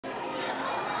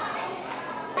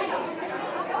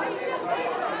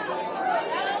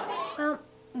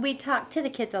We talk to the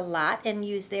kids a lot and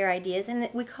use their ideas, and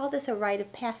we call this a rite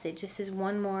of passage. This is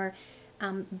one more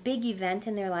big event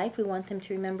in their life we want them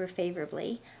to remember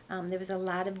favorably. There was a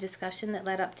lot of discussion that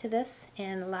led up to this,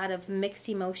 and a lot of mixed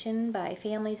emotion by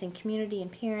families and community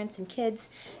and parents and kids,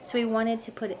 so we wanted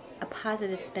to put a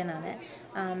positive spin on it.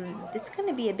 It's going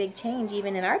to be a big change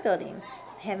even in our building,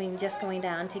 having just going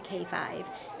down to K-5.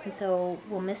 And so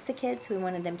we'll miss the kids. We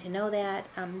wanted them to know that.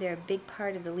 They're a big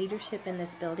part of the leadership in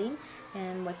this building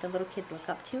and what the little kids look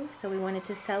up to. So we wanted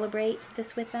to celebrate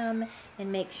this with them and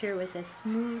make sure it was as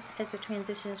smooth as a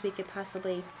transition as we could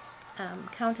possibly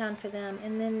count on for them,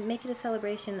 and then make it a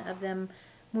celebration of them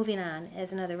moving on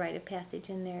as another rite of passage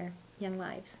in their young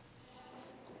lives.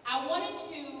 I wanted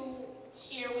to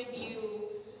share with you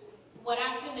what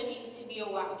I feel it means to be a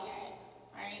Wildcat,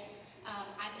 right?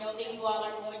 I know that you all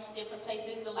are going to different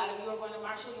places. A lot of you are going to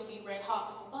Marshall, you'll be Red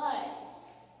Hawks, but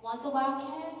once a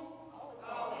Wildcat,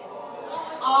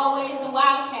 always a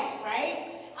Wildcat,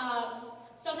 right?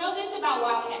 So know this about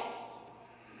Wildcats,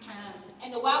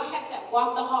 and the Wildcats that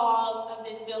walk the halls of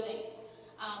this building.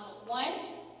 One,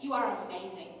 you are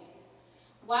amazing.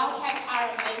 Wildcats are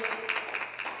amazing.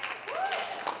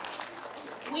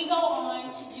 We go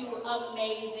on to do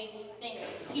amazing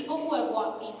things. People who have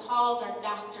walked these halls are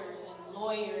doctors and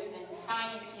lawyers and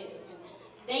scientists. And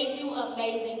they do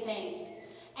amazing things.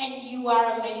 And you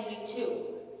are amazing too.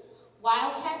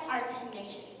 Wildcats are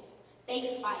tenacious.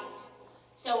 They fight.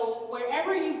 So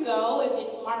wherever you go, if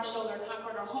it's Marshall or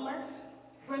Concord or Homer,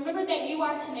 remember that you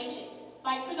are tenacious.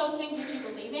 Fight for those things that you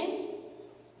believe in,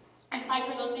 and fight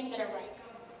for those things that are right.